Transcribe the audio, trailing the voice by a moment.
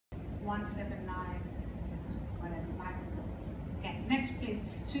179, whatever, microvolts. Okay, next please.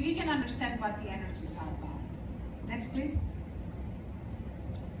 So you can understand what the energies are about. Next please.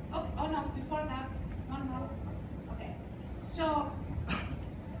 Oh no, before that, one more. Okay, so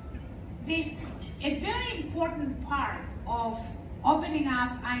a very important part of opening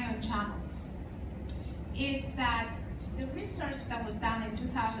up ion channels is that the research that was done in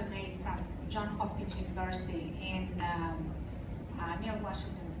 2008 from Johns Hopkins University in near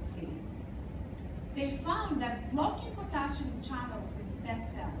Washington, D.C. They found that blocking potassium channels in stem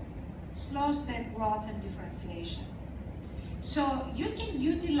cells slows their growth and differentiation. So you can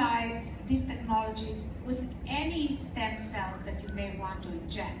utilize this technology with any stem cells that you may want to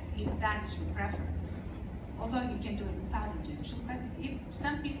inject, if that is your preference. Although you can do it without injection, but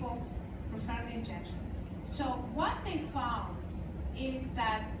some people prefer the injection. So what they found is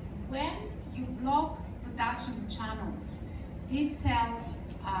that when you block potassium channels, these cells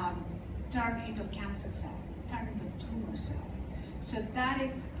turn into cancer cells, turn into tumor cells. So that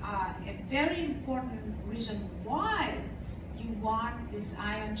is a very important reason why you want these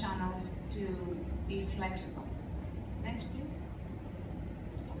ion channels to be flexible. Next, please.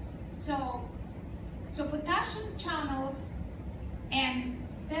 So potassium channels and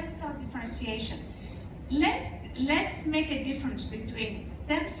stem cell differentiation. Let's make a difference between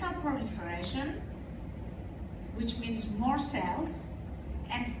stem cell proliferation, which means more cells,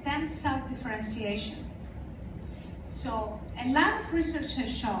 and stem cell differentiation. So a lot of research has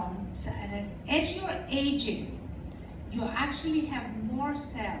shown that as you're aging, you actually have more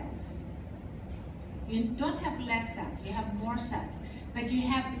cells. You don't have less cells, you have more cells, but you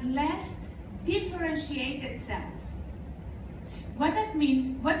have less differentiated cells. What that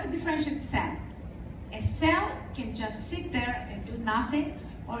means, what's a differentiated cell? A cell can just sit there and do nothing,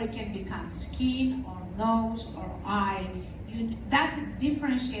 or it can become skin or nose or eye. That's a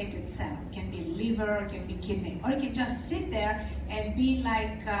differentiated cell. It can be liver, it can be kidney, or it can just sit there and be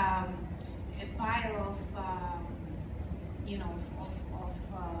like a pile of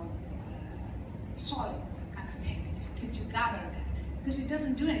soil kind of thing that you gather there, because it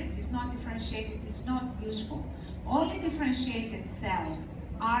doesn't do anything. It's not differentiated. It's not useful. Only differentiated cells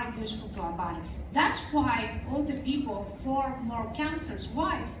are useful to our body. That's why all the people form more cancers.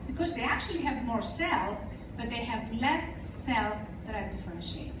 Why? Because they actually have more cells, but they have less cells that are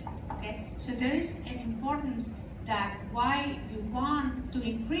differentiated. Okay? So there is an importance that why you want to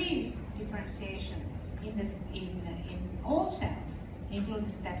increase differentiation in all cells, including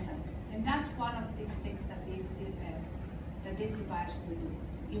stem cells. And that's one of these things that this device will do.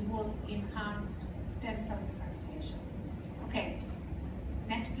 It will enhance stem cell differentiation. Okay,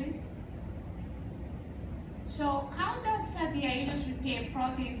 next please. So how does the IELLIOS repair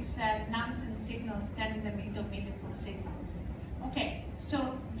proteins nonsense signals, turning them into meaningful signals? Okay,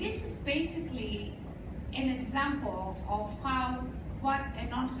 so this is basically an example of what a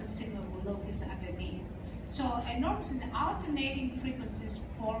nonsense signal will look is underneath. So a nonsense alternating frequencies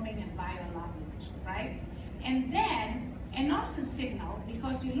forming a biolanguage, right? And then a nonsense signal,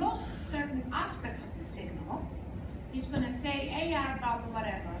 because you lost certain aspects of the signal, is going to say AR, blah, blah,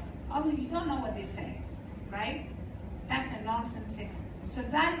 whatever. Oh, you don't know what this says, right? That's a nonsense signal. So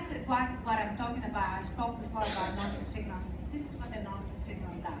that is what I'm talking about. I spoke before about nonsense signals. This is what a nonsense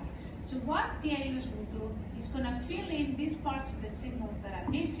signal does. So what the IELLIOS will do is going to fill in these parts of the signal that are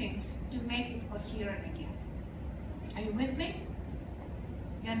missing to make it coherent again. Are you with me?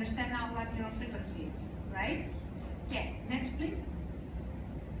 You understand now what neurofrequency is, right? Okay, next please.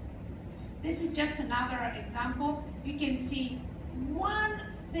 This is just another example. You can see one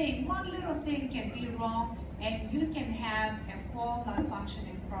little thing can be wrong, and you can have a whole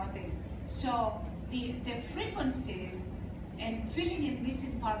malfunctioning protein. So the frequencies and filling in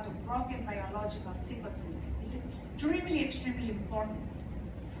missing part of broken biological sequences is extremely, extremely important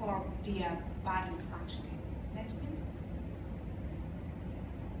for the body functioning. Next, please.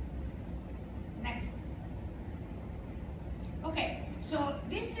 Next. Okay, so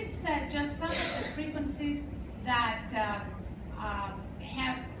this is just some of the frequencies that are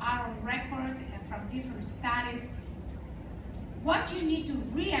on record and from different studies. What you need to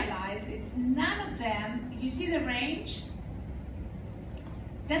realize is none of them, you see the range,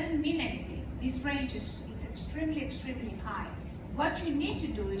 doesn't mean anything. This range is extremely, extremely high. What you need to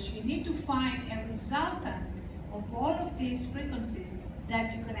do is you need to find a resultant of all of these frequencies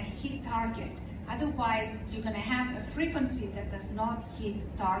that you're going to hit target. Otherwise, you're going to have a frequency that does not hit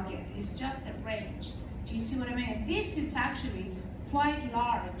target. It's just a range. Do you see what I mean? And this is actually quite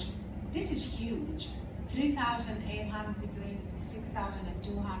large. This is huge. 3,800 between 6,000 and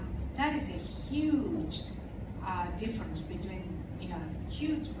 200. That is a huge difference between a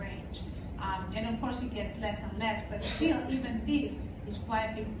huge range. And of course it gets less and less, but still even this is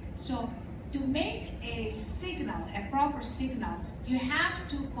quite big. So to make a signal, a proper signal, you have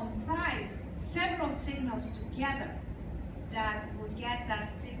to comprise several signals together that will get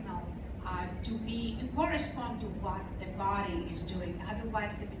that signal to correspond to what the body is doing.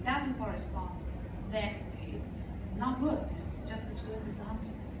 Otherwise, if it doesn't correspond, then it's not good. It's just as good as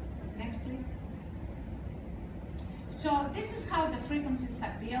nonsense. Next, please. So this is how the frequencies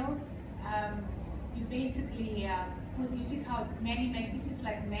are built. You basically you see how many, this is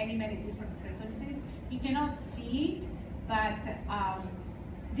like many different frequencies. You cannot see it, but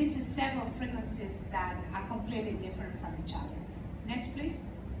this is several frequencies that are completely different from each other. Next, please.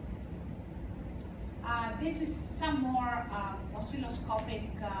 This is some more oscilloscopic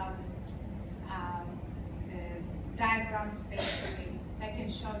diagrams, basically, that can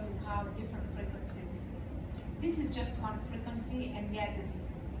show you how different frequencies. This is just one frequency, and yet there's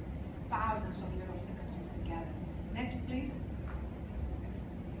thousands of little frequencies together. Next, please.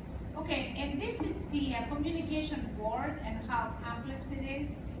 Okay, and this is the communication board and how complex it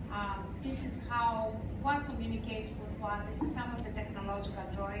is. This is what communicates with what. This is some of the technological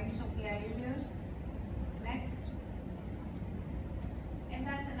drawings of the IELLIOS. Next. And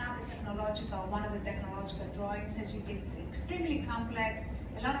that's one of the technological drawings. As you can, it's extremely complex.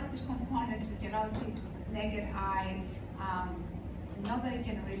 A lot of these components you cannot see with the naked eye. Nobody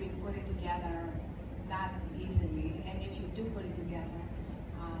can really put it together that easily. And if you do put it together,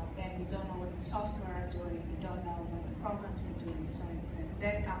 then you don't know what the software are doing, you don't know what the programs are doing, so it's a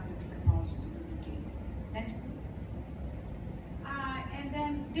very complex technology to communicate. Next, please. And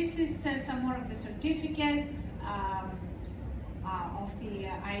then this is some more of the certificates of the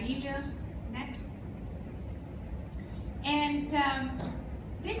IELLIOS. Next. And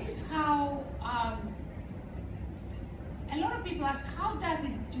this is how, a lot of people ask, how does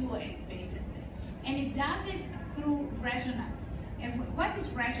it do it, basically? And it does it through resonance. And what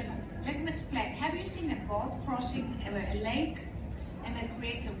is resonance? Let me explain. Have you seen a boat crossing a lake and that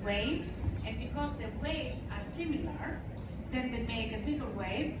creates a wave? And because the waves are similar, then they make a bigger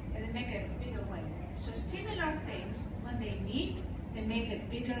wave and they make a bigger wave. So similar things, when they meet, they make a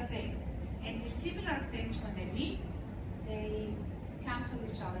bigger thing. And dissimilar things, when they meet, they cancel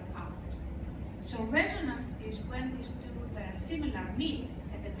each other out. So resonance is when these two that are similar meet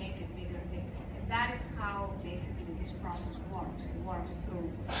and they make a bigger thing. And that is how basically this process works. It works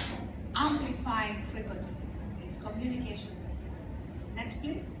through amplifying frequencies. It's communication through frequencies. Next,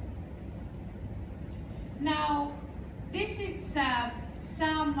 please. Now, this is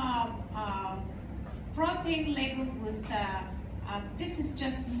some protein labeled with, this is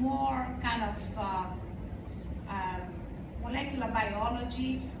just more kind of molecular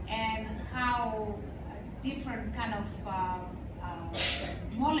biology and how different kind of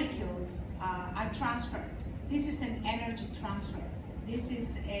molecules are transferred. This is an energy transfer. This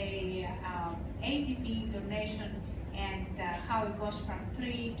is a ATP donation, and how it goes from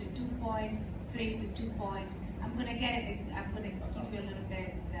 3 to 2 points, 3 to 2 points. I'm gonna give you a little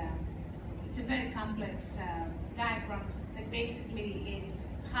bit, it's a very complex diagram, but basically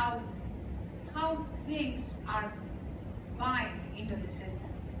it's how things are bind into the system.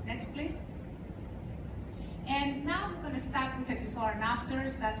 Next, please. And now we're going to start with the before and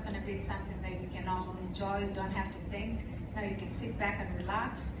afters. That's going to be something that you can all enjoy. You don't have to think. Now you can sit back and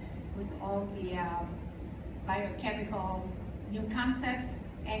relax with all the biochemical new concepts,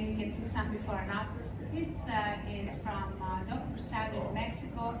 and you can see some before and afters. This is from Dr. Prasad in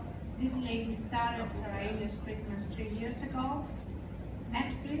Mexico. This lady started her IELLIOS treatments 3 years ago.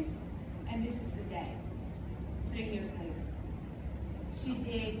 Next, please. And this is today, 3 years later. She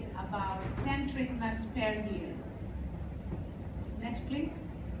did about 10 treatments per year. Next, please.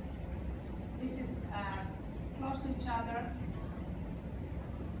 This is close to each other,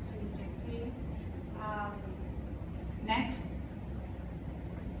 so you can see it. Next.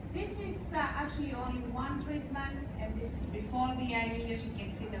 This is actually only one treatment, and this is before the IELLIOS. You can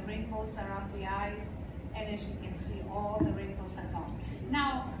see the wrinkles around the eyes, and as you can see, all the wrinkles are gone.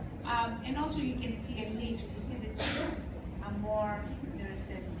 Now, and also you can see a lift. You see the cheeks are more, there's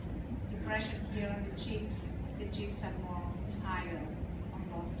a depression here on the cheeks. The cheeks are more higher on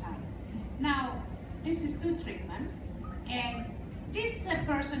both sides. Now, this is 2 treatments, and this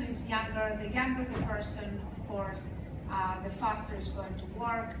person is younger. The younger the person, of course, the faster it's going to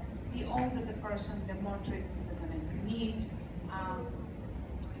work. The older the person, the more treatments they're going to need.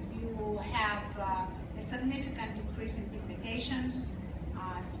 You have a significant decrease in pigmentations,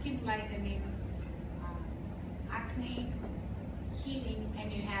 skin lightening, acne, healing,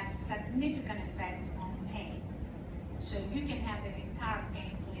 and you have significant effects on pain. So you can have an entire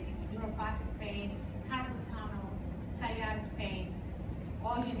pain clinic, neuropathic pain, carpal tunnels, sciatic pain.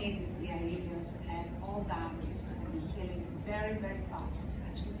 All you need is the IELLIOS, and all that is going to be healing very, very fast.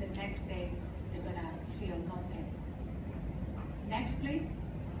 Actually, the next day, they're going to feel no pain. Next, please.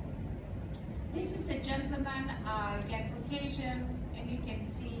 This is a gentleman, again, Caucasian, and you can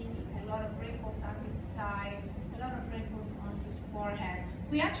see a lot of wrinkles on his side, a lot of wrinkles on his forehead.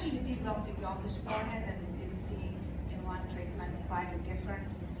 We actually did Dr. Yoba's forehead, and we did see in one treatment quite a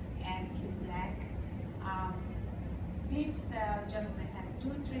difference, and his neck. This gentleman had 2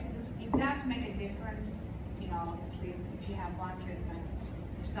 treatments. It does make a difference, you know, obviously, if you have 1 treatment,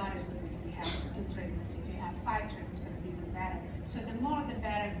 it's not as good as if you have 2 treatments. If you have 5 treatments, it's going to be even better. So the more the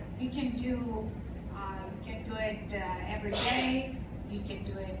better. You can do it every day. You can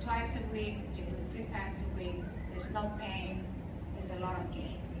do it twice a week. You can do it 3 times a week. There's no pain. There's a lot of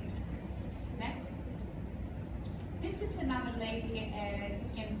gain, basically. Next. This is another lady, and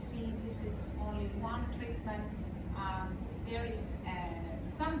you can see this is only 1 treatment. There is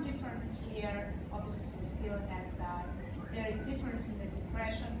some difference here. Obviously, she still has that. There is difference in the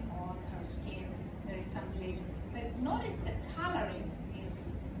depression on her skin. There is some lift. But notice the coloring is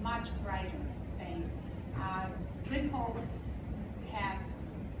much brighter face. Wrinkles have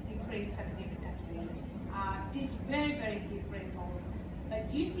decreased significantly. These very, very deep wrinkles.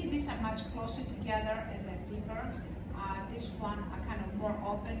 But you see these are much closer together and they're deeper. This one are kind of more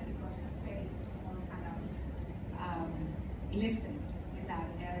open because her face is more kind of lifted in that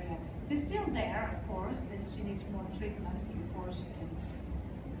area. They're still there, of course. Then she needs more treatments before she can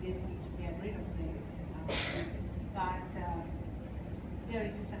get rid of this. But there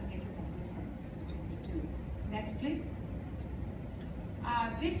is a significant difference between the 2. Next, please.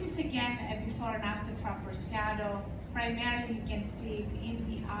 This is again a before and after from Preciado. Primarily, you can see it in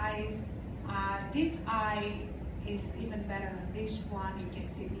the eyes. This eye is even better than this one. You can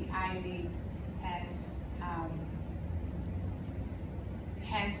see the eyelid has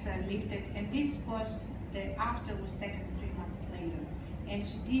lifted, and this was the after was taken 3 months later, and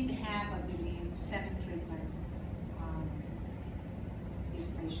she did have, I believe, 7 treatments. This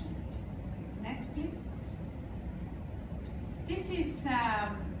patient. Next, please. This is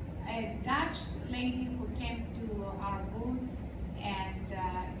a Dutch lady who came to our booth, and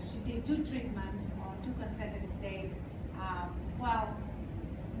she did 2 treatments on 2 consecutive days. Well,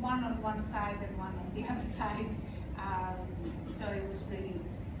 one on one side and one on the other side. So it was really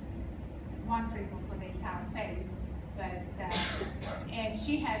 1 treatment for the entire face. But and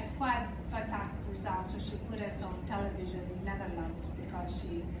she had quite fantastic results. So she put us on television in Netherlands because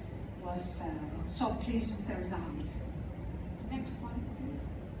she was so pleased with the results. Next one, please.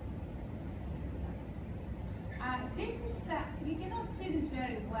 This is, you cannot see this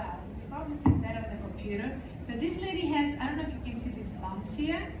very well. You can probably see it better on the computer. But this lady has, I don't know if you can see these bumps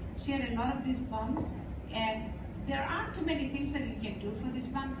here. She had a lot of these bumps. And there aren't too many things that you can do for these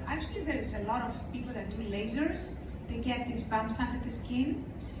bumps. Actually, there is a lot of people that do lasers. They get these bumps under the skin.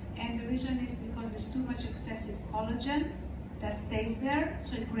 And the reason is because there's too much excessive collagen that stays there,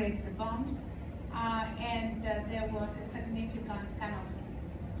 so it creates the bumps. There was a significant kind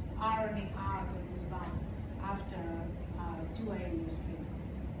of ironing out of these bumps after 2 IELLIOS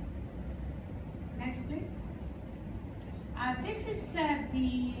treatments. Next, please. This is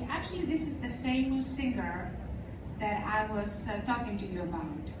this is the famous singer that I was talking to you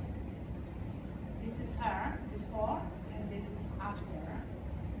about. This is her before, and this is after.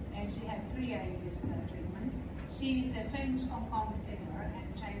 And she had 3 IELLIOS treatments. She's a famous Hong Kong singer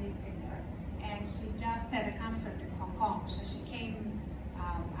and Chinese singer, and she just had a concert in Hong Kong. So she came,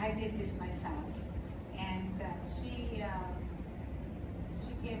 I did this myself, and she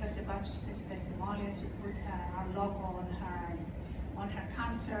gave us a bunch of testimonials. We put our logo on her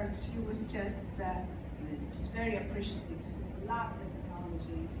concerts. She was just, she's very appreciative. She loves the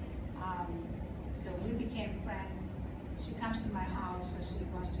technology. So we became friends. She comes to my house, so she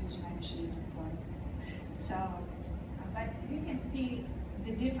wants to use my machine, of course. So, but you can see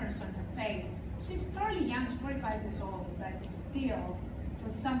the difference on her face. She's fairly young, she's 45 years old, but still, for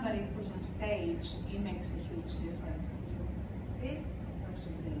somebody who's on stage, it makes a huge difference. This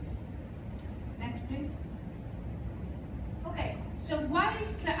versus this. Next, please. Okay, so why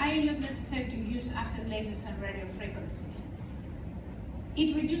is IELLIOS necessary to use after lasers and radio frequency?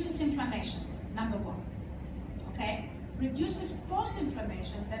 It reduces inflammation, number 1. Okay? Reduces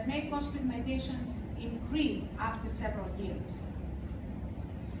post-inflammation that may cause pigmentations increase after several years.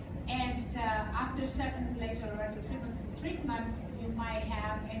 And after certain laser or radiofrequency treatments, you might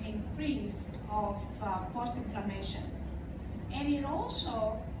have an increase of post-inflammation. And it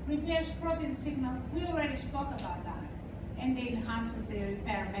also repairs protein signals. We already spoke about that. and it enhances the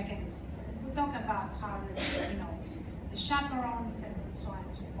repair mechanisms. And we'll talk about how the chaperones and so on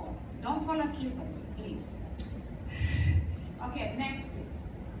and so forth. Don't fall asleep on me, please. Okay, next please.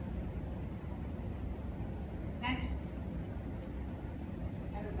 Next.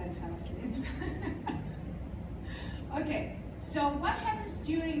 Everybody fell asleep. Okay, so what happens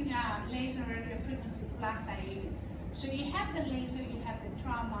during laser radio frequency plus IELLIOS? So you have the laser, you have the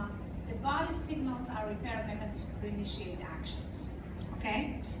trauma, the body signals our repair mechanism to initiate actions.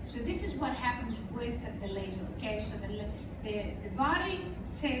 Okay, so this is what happens with the laser. Okay, so the body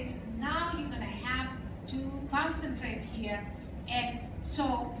says now you're gonna have to concentrate here, and so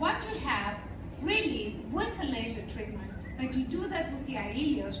what you have really with the laser treatments, but you do that with the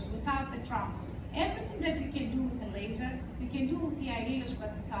IELLIOS without the trauma. Everything that you can do with the laser, you can do with the IELLIOS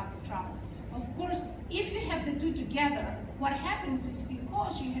but without the trauma. Of course, if you have the two together, what happens is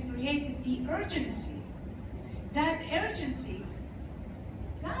because you have created the urgency, that urgency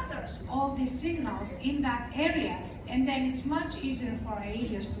gathers all these signals in that area, and then it's much easier for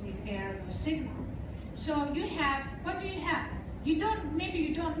IELLIOS to repair those signals. So you have, what do you have? Maybe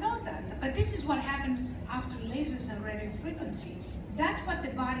you don't know that, but this is what happens after lasers and radio frequency. That's what the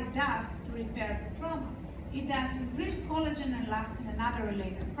body does to repair the trauma. It does increased collagen and elastin and other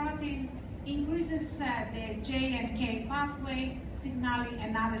related proteins, increases the J and K pathway signaling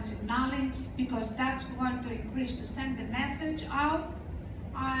and other signaling, because that's going to increase to send the message out.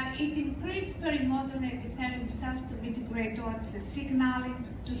 It increases perimodular epithelium cells to mitigate towards the signaling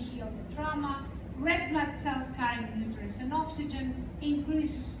to heal the trauma. Red blood cells carrying nutrients and oxygen,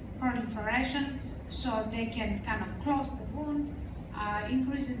 increases proliferation so they can kind of close the wound,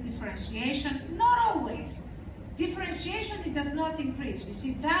 increases differentiation. Not always. Differentiation, it does not increase. You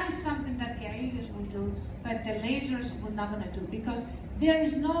see, that is something that the IELLIOS will do, but the lasers will not going to do, because there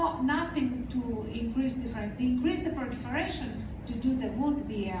is nothing to increase different. They increase the proliferation to do the wound,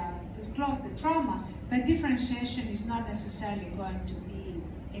 to close the trauma, but differentiation is not necessarily going to be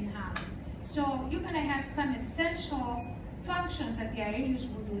enhanced. So you're going to have some essential functions that the IELLIOS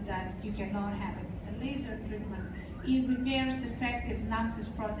will do that you cannot have in the laser treatments. It repairs defective non-cis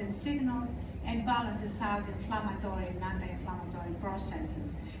protein signals and balances out inflammatory and anti-inflammatory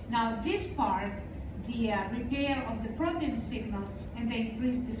processes. Now this part, the repair of the protein signals and the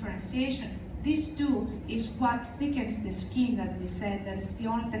increased differentiation, this too is what thickens the skin that we said. That is the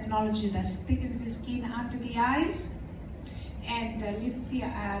only technology that thickens the skin under the eyes and lifts the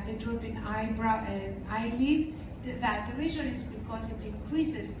drooping eyelid. The reason is because it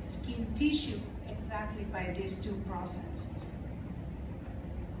increases skin tissue exactly by these two processes.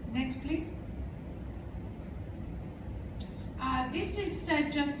 Next, please. This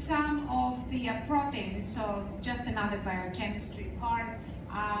is just some of the proteins, so just another biochemistry part.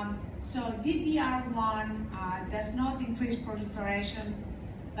 So DDR1 does not increase proliferation,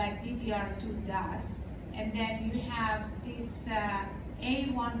 but DDR2 does. And then you have this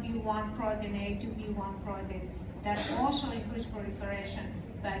A1B1 protein, A2B1 protein that also increase proliferation,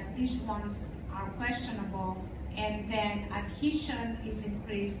 but these ones are questionable. And then adhesion is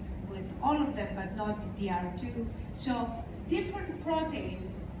increased with all of them, but not DDR2. So different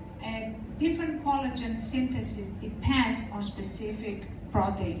proteins and different collagen synthesis depends on specific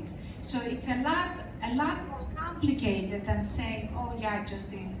proteins. So it's a lot more complicated than saying, oh yeah,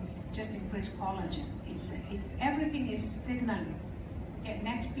 just increase collagen. It's everything is signaling. Okay,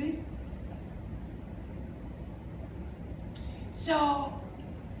 next please. So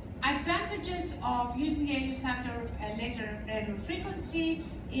advantages of using IELLIOS after laser radio frequency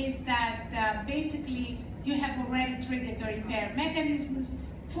is that basically you have already triggered the repair mechanisms.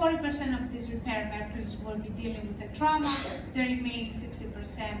 40% of these repair mechanisms will be dealing with the trauma. The remaining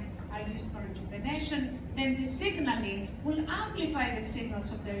 60% are used for rejuvenation. Then the signaling will amplify the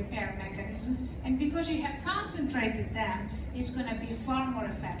signals of the repair mechanisms, and because you have concentrated them, it's going to be far more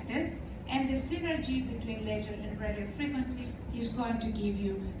effective. And the synergy between laser and radio frequency is going to give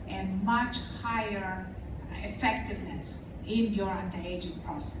you a much higher effectiveness in your anti-aging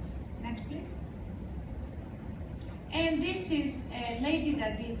process. Next, please. And this is a lady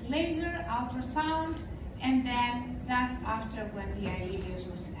that did laser, ultrasound, and then that's after when the IELLIOS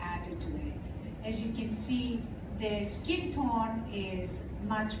was added to it. As you can see, the skin tone is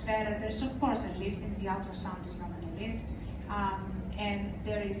much better. There's of course a lift, and the ultrasound is not going to lift. And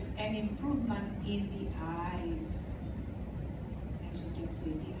there is an improvement in the eyes. As you can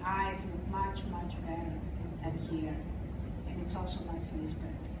see, the eyes look much, much better than here. And it's also much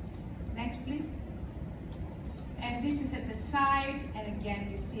lifted. Next, please. And this is at the side, and again,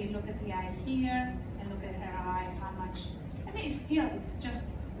 you see, look at the eye here, and look at her eye, how much, I mean, it's just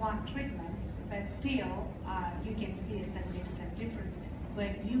one treatment, but still, you can see a significant difference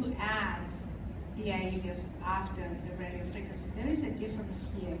when you add the IELLIOS after the radiofrequency. There is a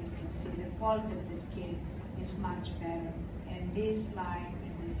difference here. You can see the quality of the skin is much better, and this line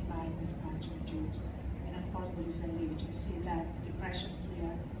and this line is much reduced. And of course, there is a lift. You see that depression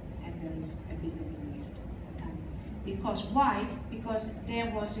here, and there is a bit of a lift. Because why? Because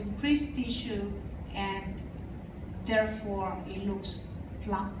there was increased tissue, and therefore it looks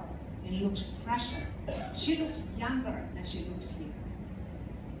plumper, it looks fresher. She looks younger than she looks here.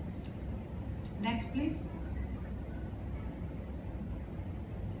 Next, please.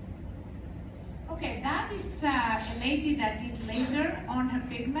 Okay, that is a lady that did laser on her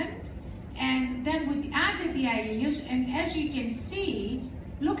pigment, and then we added the IELLIOS, and as you can see,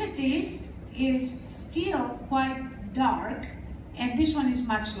 look at this, is still quite dark, and this one is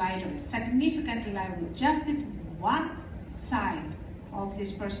much lighter, significantly lighter. We adjusted one side of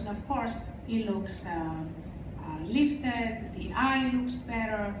this person. Of course, it looks lifted, the eye looks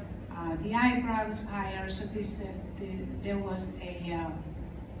better, the eyebrow is higher, so this there was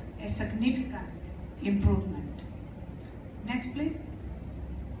a significant improvement. Next, please.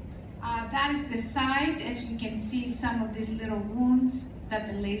 That is the side. As you can see, some of these little wounds that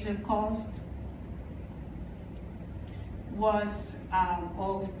the laser caused was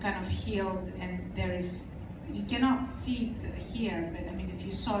all kind of healed, and there is, you cannot see it here, but I mean, if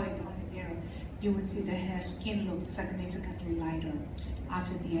you saw it on the mirror, you would see that her skin looked significantly lighter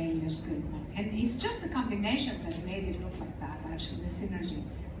after the IELLIOS treatment. And it's just the combination that made it look like that, actually, the synergy.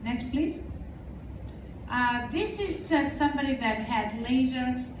 Next, please. This is somebody that had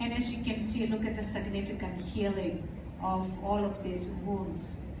laser, and as you can see, look at the significant healing of all of these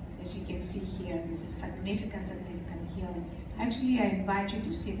wounds. As you can see here, there's a significant healing. Actually, I invite you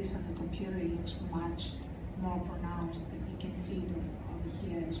to see this on the computer. It looks much more pronounced, but you can see it over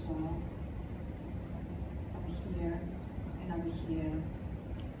here as well. Over here, and over here,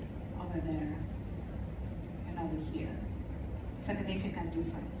 over there, and over here. Significant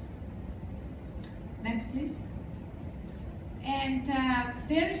difference. Next, please. And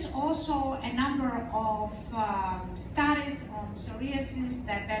there is also a number of studies on psoriasis,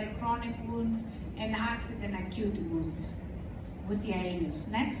 diabetic chronic wounds, and accident acute wounds with the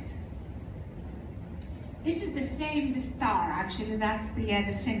IELLIOS. Next. This is the star, actually, that's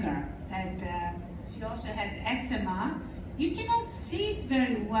the singer. And she also had eczema. You cannot see it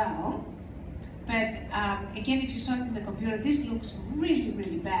very well, but again, if you saw it in the computer, this looks really,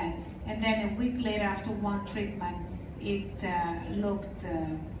 really bad. And then a week later, after one treatment, it looked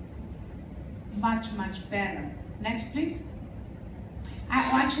much, much better. Next, please.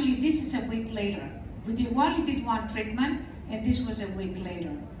 Actually, this is a week later. We only did one treatment, and this was a week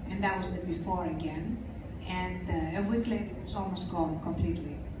later, and that was the before again. And a week later, it was almost gone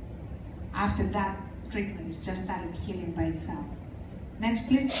completely. After that treatment, it just started healing by itself. Next,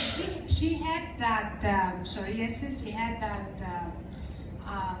 please. She had that psoriasis. She had that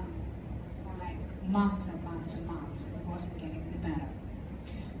for like months and months and months. It wasn't getting any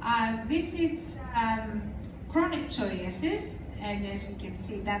better. This is chronic psoriasis, and as you can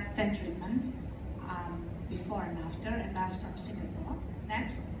see, that's 10 treatments before and after, and that's from Singapore.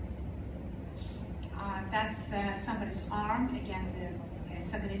 Next. That's somebody's arm, again, a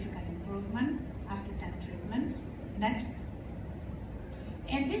significant improvement after 10 treatments. Next.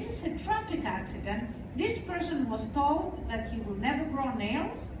 And this is a traffic accident. This person was told that he will never grow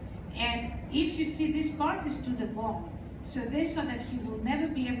nails, and if you see, this part is to the bone. So they saw that he will never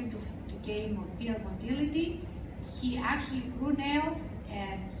be able to gain motility. He actually grew nails,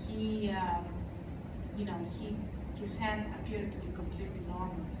 and he, his hand appeared to be completely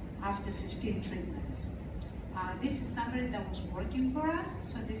normal after 15 treatments. This is somebody that was working for us,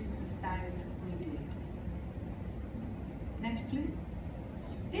 so this is a study that we did. Next, please.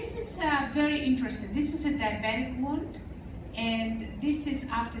 This is very interesting. This is a diabetic wound, and this is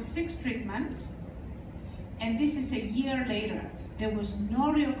after 6 treatments, and this is a year later. There was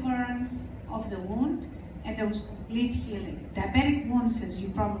no reoccurrence of the wound, and there was complete healing. Diabetic wounds, as you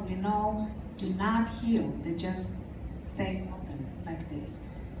probably know, do not heal. They just stay open like this.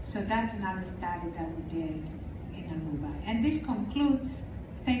 So that's another study that we did in Aruba. And this concludes,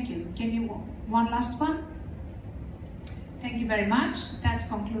 thank you. Can you, one last one? Thank you very much. That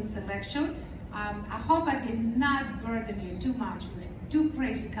concludes the lecture. I hope I did not burden you too much with 2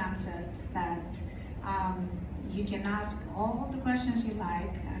 crazy concepts that you can ask all the questions you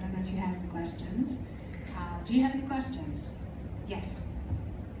like. I don't know if you have any questions. Do you have any questions? Yes.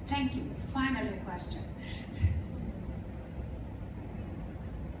 Thank you. Finally, a question.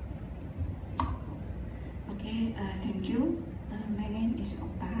 Okay, thank you. My name is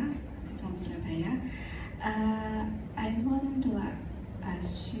Okta from Surabaya. I want to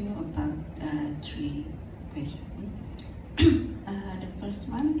ask you about three questions. The first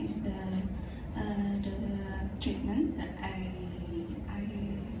one is the treatment, the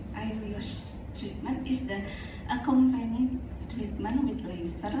IELLIOS treatment. Is the accompanied treatment with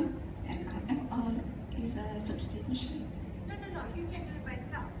laser and RF, or is a substitution? No, you can do it by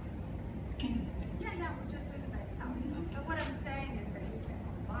itself. Can Yeah, we'll just do it by itself. But what I'm saying is that you can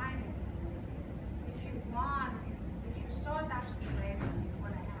combine it. If you saw Dr. later and you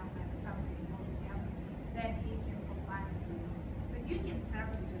want to have like something all together, then he can combine it with it. But you can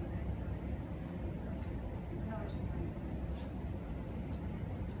certainly do it by itself. There's no reason why.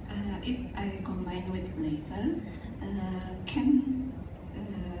 if I combine with laser, can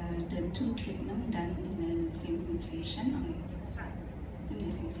the two treatment done in the same session, or That's right. in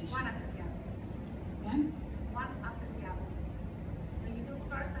the same session? One after the other. One? One after the other. So you do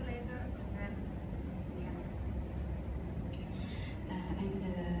first the laser and then the other. And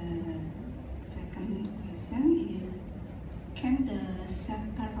the second question is, can the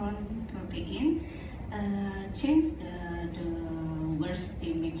chaperone protein change the worst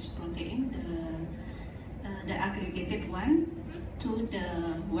image protein, the aggregated one, to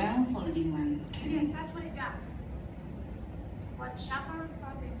the well-folding one? Yes, that's what it does. What chaperone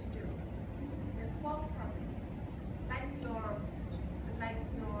proteins do, the fold proteins, like your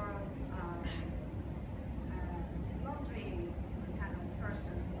laundry kind of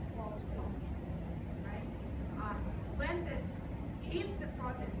person who folds clothes, right? If the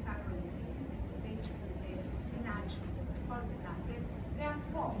proteins are basically they naturally folded up, they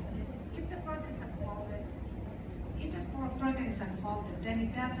unfold. If the proteins are folded, then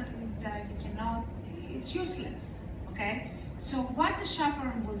it doesn't, you cannot, it's useless, okay? So what the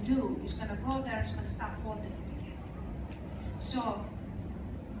chaperone will do is going to go there, it's going to start folding it again. So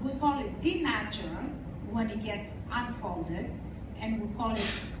we call it denatured when it gets unfolded, and we call it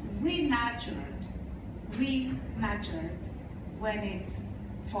renatured when it's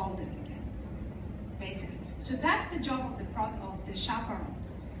folded again, basically. So that's the job of the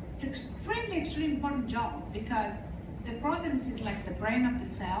chaperones. It's extremely important job, because the proteins is like the brain of the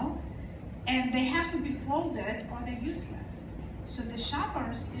cell, and they have to be folded or they're useless. So the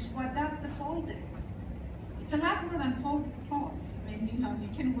chaperones is what does the folding. It's a lot more than folded clothes. I mean, you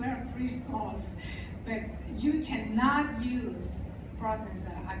can wear creased clothes, but you cannot use proteins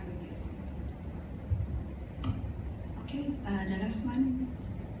that are aggregated. Okay, the last one,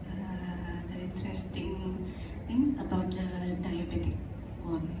 the interesting things about the diabetic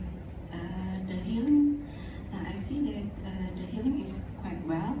one. The healing, I see that the healing is quite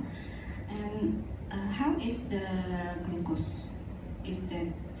well. And how is the glucose? Is that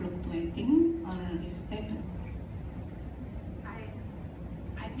fluctuating or is stable?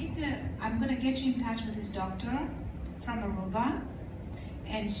 I'm going to get you in touch with this doctor from Aruba,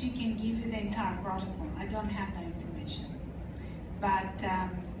 and she can give you the entire protocol. I don't have that information, but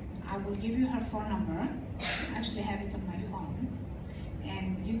I will give you her phone number. I actually have it on my phone,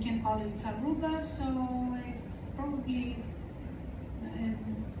 and you can call it. It's Aruba, so it's probably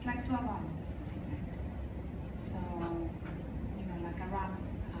it's like 12 hours difference. So like around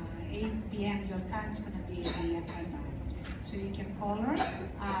 8 p.m. your time is going to be her time. So you can call her.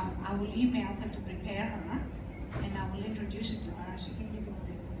 I will email her to prepare her, and I will introduce you to her. She can give you all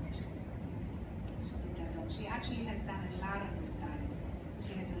the information. So she actually has done a lot of the studies.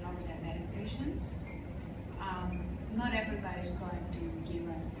 She has a lot of diabetic patients. Not everybody is going to give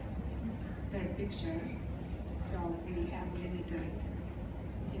us their pictures, so we have limited,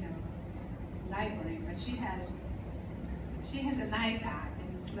 library. But she has an iPad,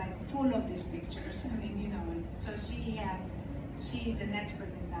 and it's like full of these pictures. I mean, so she is an expert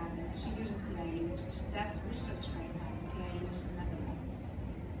in that, and she uses the IELLIOS. She does research right now with the IELLIOS in Netherlands.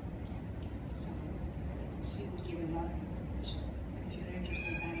 So she will give you a lot of information if you're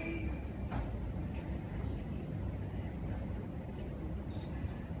interested in that area.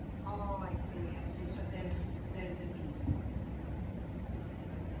 Oh, I see. So there is a need.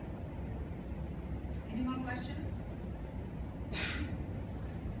 Any more questions?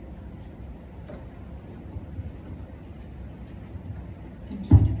 Thank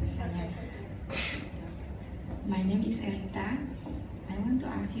you, Dr. Saya. My name is Elita. I want to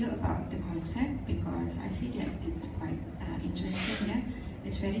ask you about the concept, because I see that it's quite interesting. Yeah?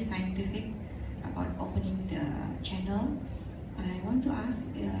 It's very scientific about opening the channel. I want to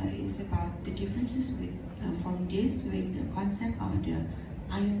ask is about the differences from this with the concept of the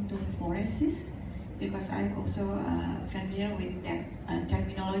iontophoresis, because I'm also familiar with that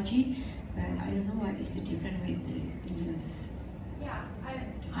terminology, but I don't know what is the difference with the IELLIOS. Yeah,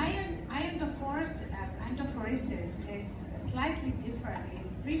 iontophoresis Antiphoresis is slightly different. It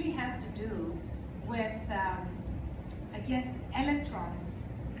really has to do with, I guess, electrons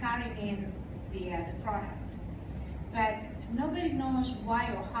carrying in the product. But nobody knows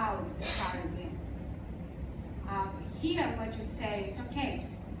why or how it's been carried in. Here, what you say is, okay,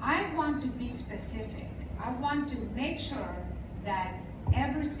 I want to be specific. I want to make sure that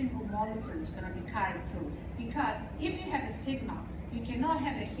every single molecule is going to be carried through. Because if you have a signal, you cannot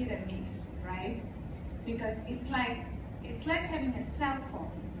have a hit and miss, right? Because it's like having a cell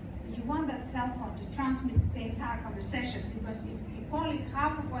phone. You want that cell phone to transmit the entire conversation, because if only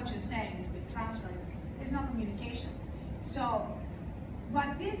half of what you're saying is being transferred, there's no communication. So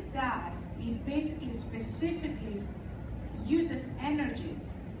what this does, it basically specifically uses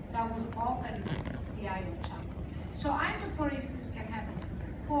energies that will open the ion channels. So antiphoresis can happen through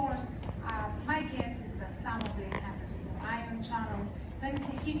the pores. My guess is that some of it happens through ion channels, but it's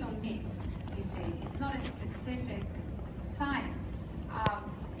a hit or miss, you see. It's not a specific science.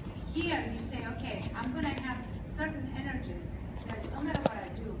 Here you say, okay, I'm going to have certain energies that no matter what I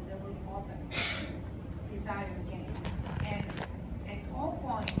do, they will open these ion gates. And at all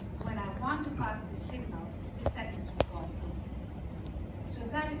points, when I want to pass these signals, the settings will go through. So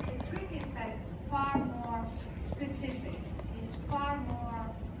that the trick is that it's far more specific. It's far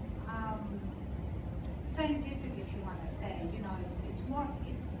more scientific, if you want to say. You know,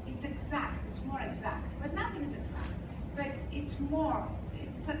 it's exact. It's more exact. But nothing is exact. But it's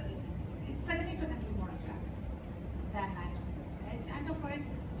significantly more exact than antiphoresis.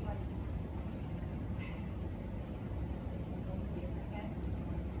 Antiphoresis is like, okay.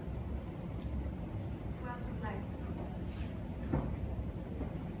 Who else would like to put that?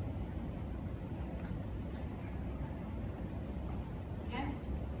 Yes?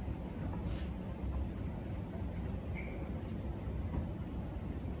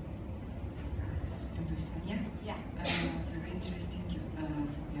 Yeah. Very interesting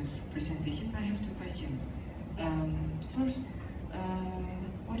your presentation. I have two questions. Yes. First,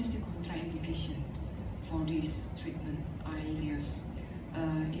 what is the contraindication for this treatment, IELLIOS?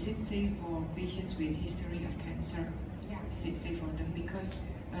 Is it safe for patients with history of cancer? Yeah. Is it safe for them? Because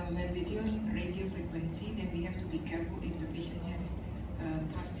when we're doing radio frequency, then we have to be careful if the patient has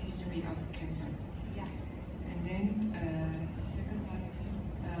past history of cancer. Yeah. And then the second one is,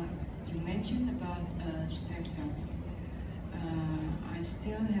 you mentioned about stem cells. I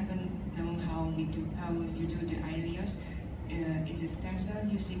still haven't known how you do the IELLIOS. Is it stem cell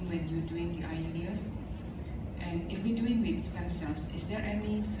using when you're doing the IELLIOS? And if we're doing with stem cells, is there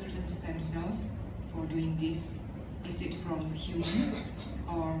any certain stem cells for doing this? Is it from human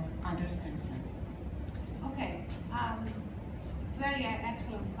or other stem cells? Okay. Very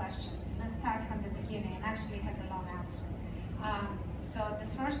excellent questions. Let's start from the beginning. It actually has a long answer. So the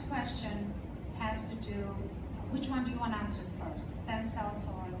first question has to do, which one do you want answered first? The stem cells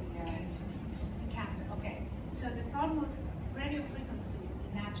or the cancer? The cancer, okay. So the problem with radio frequency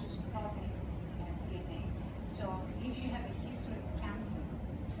denatures proteins and DNA. So if you have a history of cancer,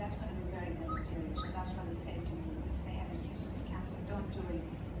 that's going to be very deleterious. So that's why they say to you, if they have a history of cancer, don't do it,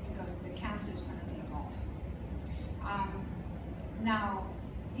 because the cancer is going to take off. Now,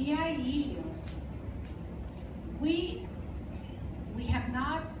 the IELLIOS, we have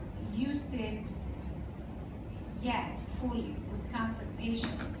not used it yet fully with cancer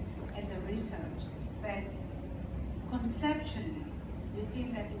patients as a research, but conceptually we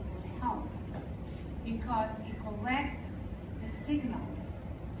think that it will help because it corrects the signals.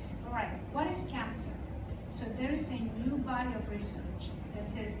 All right, what is cancer? So there is a new body of research that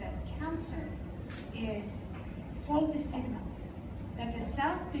says that cancer is faulty signals that the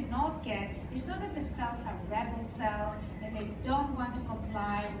cells did not get. It's not that the cells are rebel cells and they don't want to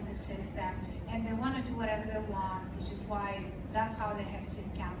comply with the system and they want to do whatever they want, which is why that's how they have seen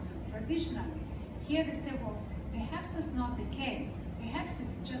cancer traditionally. Here they say, well, perhaps that's not the case. Perhaps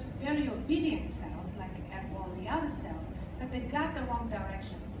it's just very obedient cells like all the other cells, but they got the wrong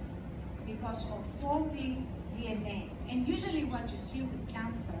directions because of faulty DNA. And usually what you see with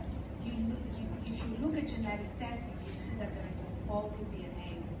cancer, if you look at genetic testing, you see that there is a faulty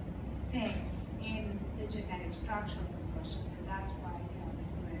DNA thing in the genetic structure of the person, and that's why we have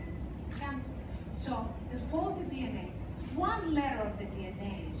this rare instance of cancer. So the faulty DNA, one letter of the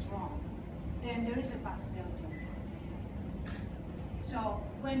DNA is wrong, then there is a possibility of cancer. So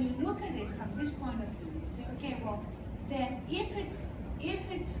when you look at it from this point of view, you say, okay, well, then if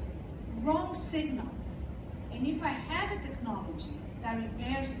it's wrong signals, and if I have a technology that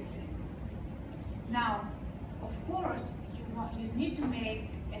repairs the signals, now, of course, you need to make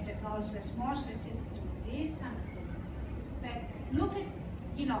a technology that's more specific to these kind of signals. But look at,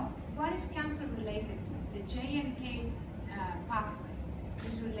 what is cancer related to? The JNK pathway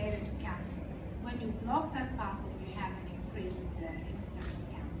is related to cancer. When you block that pathway, you have an increased incidence of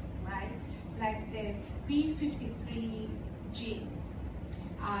cancer, right? Like the P53 gene,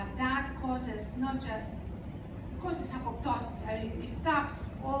 that causes not just causes apoptosis. I mean, it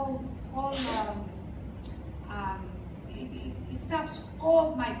stops it stops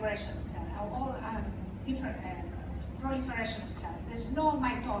all migration of cells, all different proliferation of cells. There's no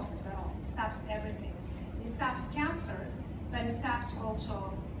mitosis at all. It stops everything. It stops cancers, but it stops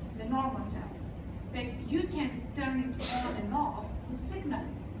also the normal cells. But you can turn it on and off with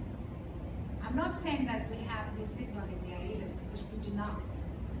signaling. I'm not saying that we have this signal in the IELLIOS because we do not.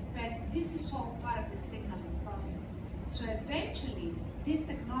 But this is all part of the signaling process. So eventually, this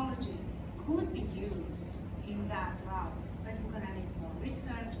technology could be used in that route, but we're going to need more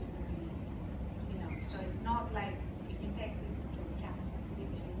research. We're going to need, so it's not like you can take this into cancer if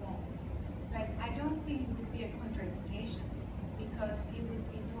you want. But I don't think it would be a contraindication because it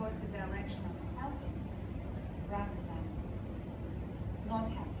would be towards the direction of helping rather than not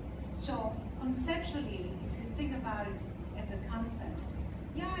helping. So conceptually, if you think about it as a concept,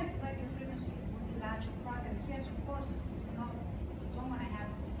 yeah, radiofrequency multilateral proteins, yes, of course, it's not, you don't want to have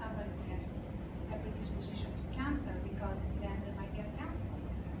somebody who has a predisposition to cancer because then they might get cancer.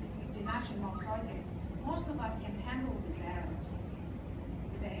 If you denature more proteins, most of us can handle these errors.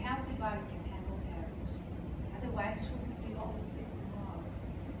 With a healthy body can handle errors. Otherwise, we could be all sick tomorrow.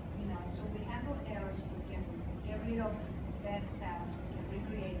 So we handle errors, we can get rid of bad cells, we can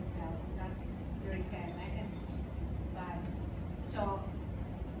recreate cells, and that's the repair mechanisms. But so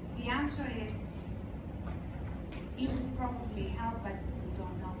the answer is it will probably help, but we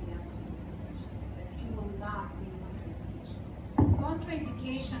don't know the answer to the question. But it will not be contraindication.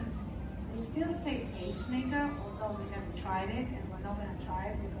 Contraindications, we still say pacemaker, although we never tried it, and we're not going to try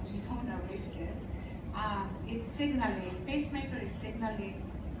it because you don't want to risk it. It's signaling. Pacemaker is signaling.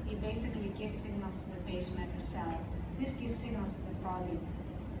 It basically gives signals to the pacemaker cells. This gives signals to the proteins.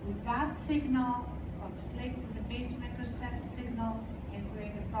 With that signal, conflict with the pacemaker signal and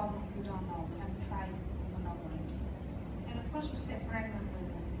create a problem, we don't know. We haven't tried it, we're not going to. And of course, we say pregnant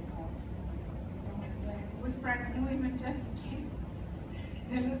women because we don't want to do anything with pregnant women just in case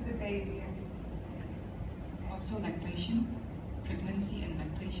they lose the baby. And okay. Also lactation, pregnancy and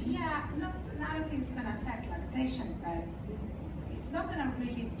lactation? Yeah, I don't think it's going to affect lactation, but it's not going to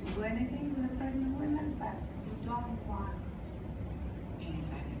really do anything with the pregnant women, but you don't want any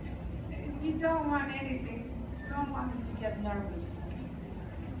side effects. You don't want anything. You don't want them to get nervous and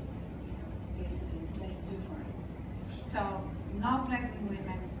basically blame you for it. So, no pregnant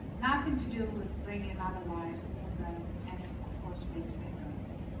women, nothing to do with bringing another life, and of course pacemaker.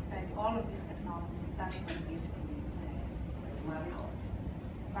 But all of these technologies, that's what basically we say.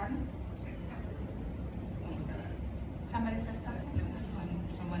 Pardon? Somebody said something?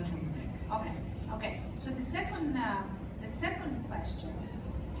 Someone from the back. Okay. Okay. So the second question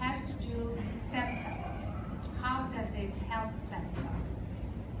has to do with stem cells. How does it help stem cells?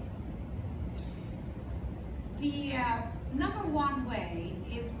 The number one way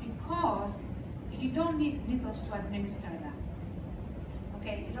is because you don't need needles to administer them.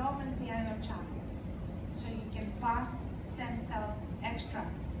 Okay, it opens the ion channels, so you can pass stem cell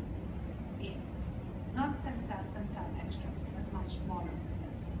extracts in. Not stem cell extracts, that's much smaller than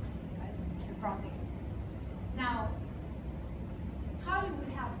stem cells, right? The proteins. Now, how it would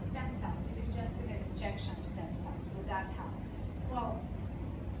help stem cells if you just did an injection of stem cells? Would that help? Well,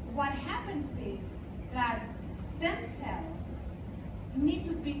 what happens is that stem cells need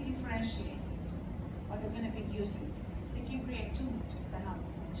to be differentiated or they're going to be useless. They can create tumors if they're not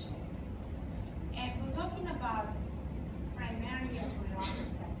differentiated. And we're talking about primary embryonic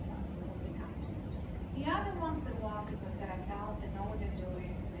stem cells that will become tumors. The other ones they want because they're adult, they know what they're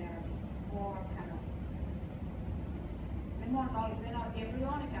doing, they're more kind of, they're more knowledge, they're not, the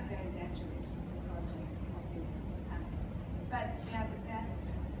embryonic are very dangerous because of this kind of, but they are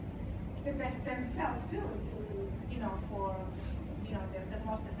the best stem cells too, for, they're the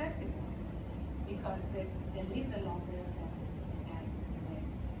most effective ones because they live the longest and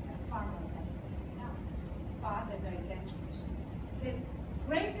they're far more effective than anything else, but they're very dangerous. The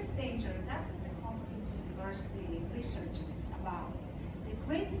greatest danger, that's what the Hopkins University research is about. The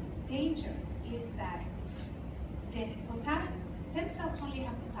greatest danger is that the stem cells only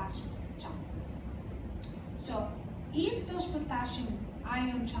have potassium channels. So if those potassium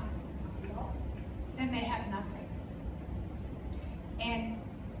ion channels are blocked, then they have nothing. And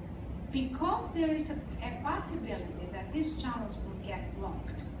because there is a possibility that these channels will get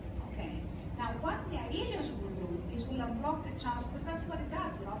blocked, okay, Now, what the IELLIOS will do is will unblock the channels, because that's what it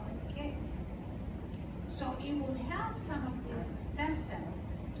does, it opens the gates. So it will help some of these stem cells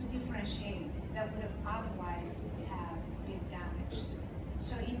to differentiate that would have otherwise have been damaged.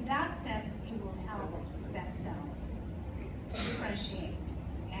 So in that sense, it will help stem cells to differentiate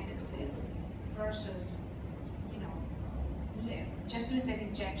and exist versus, you know, just doing that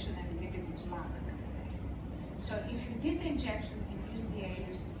injection and leaving it to luck kind of thing. So if you did the injection and used the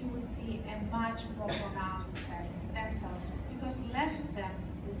IELLIOS, you would see a much more pronounced effect in stem cells because less of them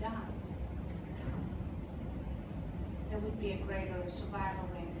will die. There would be a greater survival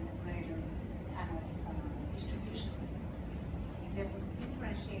rate and a greater kind of distribution rate. And they would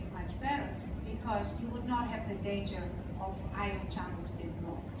differentiate much better because you would not have the danger of ion channels being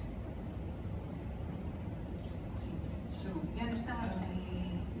blocked. So, You understand what I'm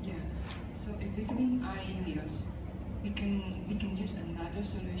saying? yeah. So if we're doing IELLIOS, we can use another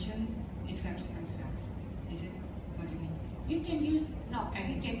solution except stem cells. Is it? What do you mean? You can use, no,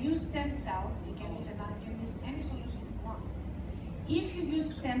 Anything. you can use stem cells, you can use another, you can use any solution you want. If you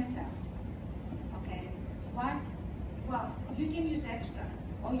use stem cells, okay, well, you can use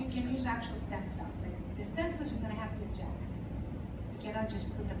extract or you can use actual stem cells. The stem cells you're going to have to inject. You cannot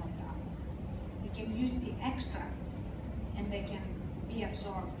just put them on top. You can use the extracts and they can be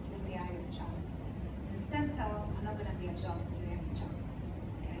absorbed through the ion channels. The stem cells are not going to be absorbed through the ion channels,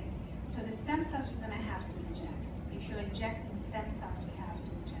 okay? So the stem cells you're going to have to inject. If you're injecting stem cells, you have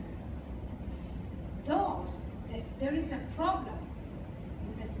to inject them. There is a problem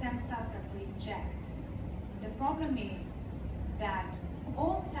with the stem cells that we inject. The problem is that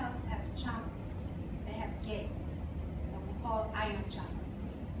all cells have channels. They have gates that we call ion channels.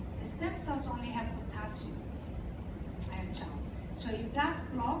 The stem cells only have potassium ion channels. So if that's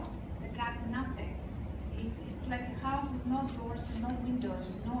blocked, they got nothing. It's like a house with no doors and no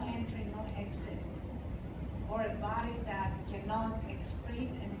windows, no entry, no exit. Or a body that cannot excrete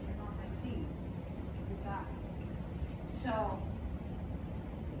and cannot receive. It will die. So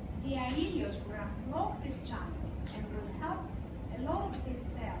the IELLIOS will unblock these channels and will help a lot of these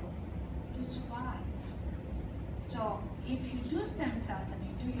cells to survive. So if you do stem cells and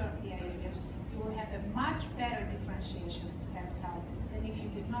you do the IELLIOS, you will have a much better differentiation of stem cells than if you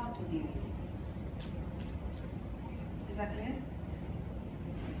did not do the IELLIOS. Is that clear?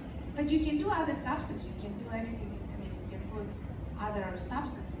 But you can do other substances. You can do anything. I mean, you can put other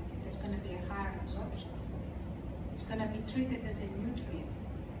substances in it. There's going to be a higher absorption. It's going to be treated as a nutrient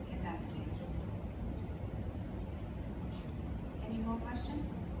in that case. Any more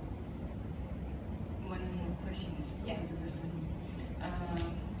questions? One more question is Yes.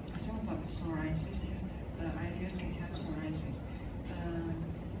 So about psoriasis, IELLIOS can help psoriasis.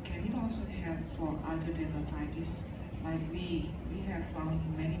 Can it also help for other dermatitis? Like we have found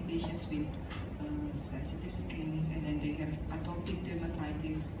many patients with sensitive skins and then they have atopic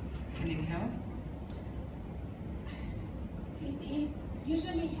dermatitis. Can it help? It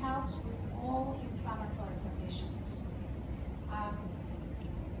usually helps with all inflammatory conditions.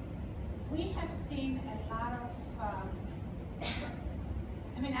 We have seen a lot of, I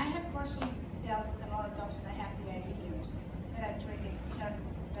mean, I have personally dealt with a lot of dogs that have the IELLIOS that are treating certain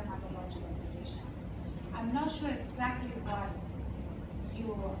dermatological conditions. I'm not sure exactly what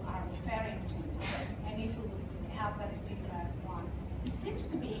you are referring to and if it would help that particular one. It seems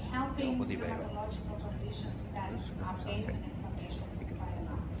to be helping dermatological conditions that are based on inflammation quite a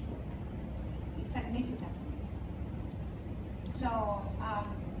lot. It's significant. So,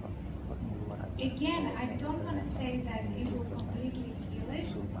 again, I don't want to say that it will completely heal it.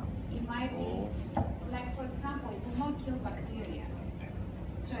 It might be, like for example, it will not kill bacteria.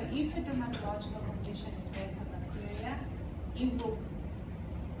 So if a dermatological condition is based on bacteria, it will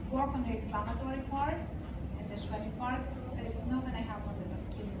work on the inflammatory part and the swelling part, but it's not going to help on the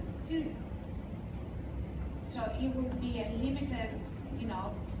killing the bacteria. So it will be a limited, you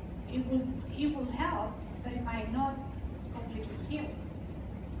know, it will help, but it might not completely heal it.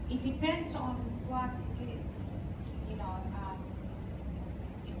 It depends on what it is. You know,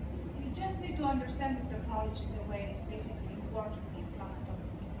 you just need to understand the technology the way it is. Basically, it works with the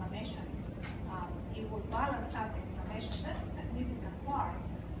inflammation. It will balance out the inflammation. That's a significant part.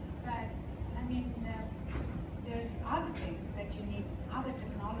 But I mean, there's other things that you need, other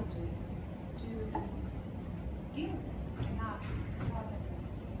technologies to deal with.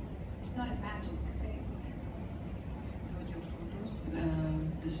 It's not a magic thing. About your photos,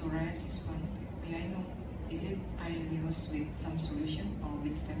 the psoriasis one, may I know, is it IELLIOS with some solution or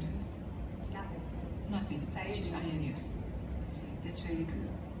with stem cells? Nothing. Nothing, It's just IELLIOS. IELLIOS. That's very good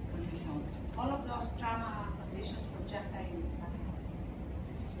result. All of those trauma conditions were just IELLIOS, nothing else.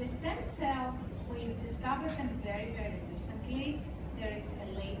 The stem cells, we discovered them very, very recently. There is a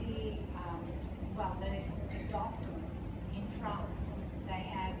lady, there is a doctor in France that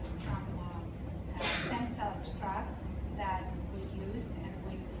has some stem cell extracts that we used and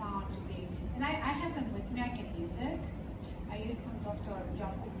we found to be, and I have them with me, I can use it. I used them Dr.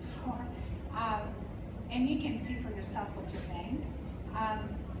 John before. And you can see for yourself what you think. I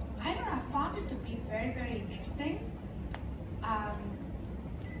don't know, I found it to be very, very interesting.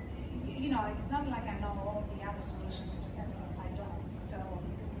 You know, it's not like I know all the other solutions of stem cells, I don't. So,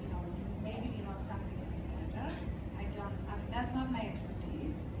 you know, maybe you know something a bit better. I don't, that's not my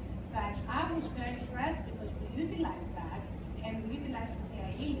expertise. But I was very impressed because we utilized that and we utilized with the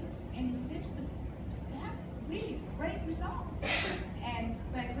IELLIOS, and it seems to have really great results.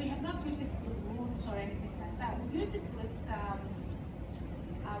 But we have not used it with wounds or anything like that. We used it with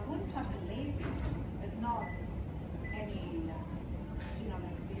wounds after lasers, but not any, you know,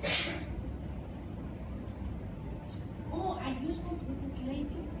 like this. Oh, I used it with this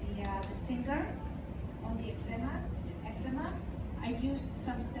lady, the singer on the eczema. I used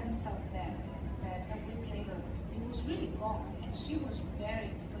some stem cells there, but a week later, it was really gone, and she was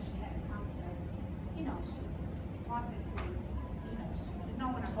very, because she had cancer, you know, she wanted to, you know, she did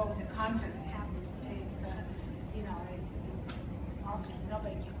not want to go to the concert and have these things, you know, obviously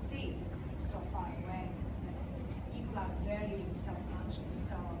nobody can see, it's so far away. People are very self-conscious,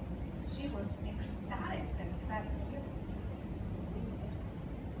 so she was ecstatic.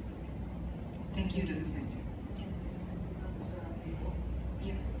 Thank you, Dr. Sanjay.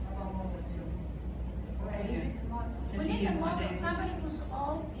 Yeah. Okay. We need a model, somebody who's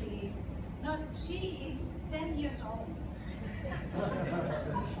old, please. No, she is 10 years old.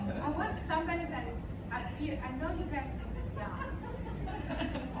 I want somebody that I know you guys are a bit young.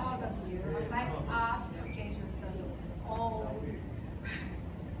 All of you. I'd like to ask occasions that look old.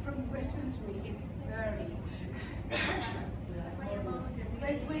 From questions we get 30.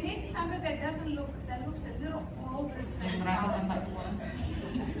 But we need somebody that doesn't look, that looks a little older. Yang merasa tampak tua.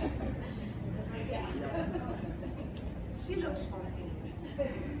 She looks 14.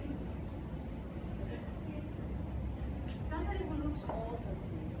 Somebody who looks older,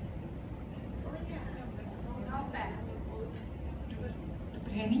 please. No offense.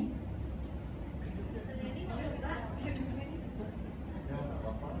 Dr. Henny?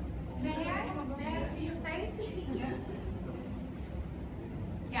 May I see your face? Yeah.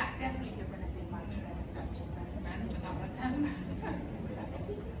 Yeah, definitely you're going to be much better subject. And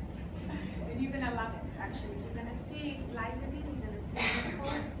you're going to love it, actually. You're going to see lightening, you're going to see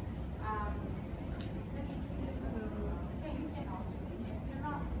wrinkles. Let me see. Okay, you can also. You're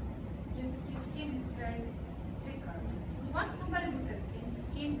not, your skin is very thicker. We want somebody with a thin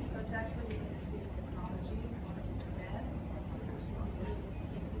skin because that's where you're going to see the technology working the best. Because you use the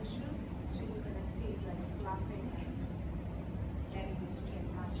skin tissue, so you're going to see it like plumping and getting your skin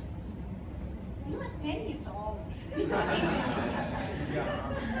much more. You are 10 years old. You don't need anything.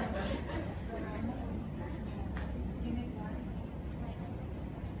 You need one?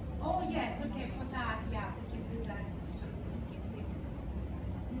 Oh yes, okay, for that, yeah, we can do that so you can see.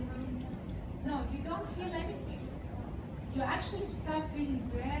 No, you don't feel anything. You actually start feeling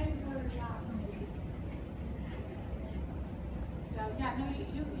very, very relaxed. So yeah, no,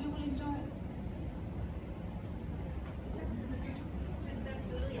 you will enjoy it.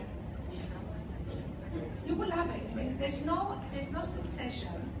 You will love it. There's no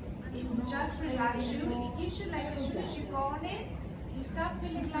sensation. It will just relax you. It gives you like, as soon as you go on it, you start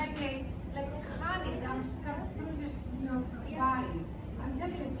feeling like honey comes through your body. I'm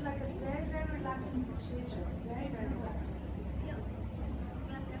telling you, it's like a very, very relaxing procedure. Very, very relaxing.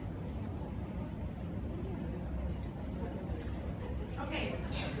 Okay.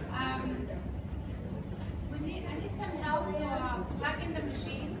 I need some help to plug in the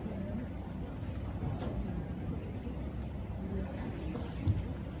machine.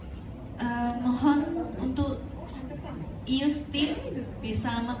 Mohon untuk IELLIOS It bisa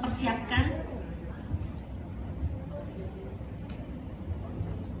mempersiapkan.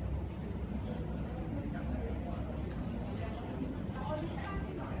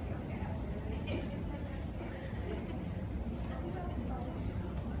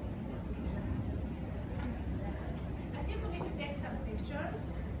 I think we need to take some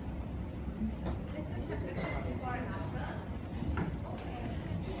pictures. Let's take some pictures before and after. Okay.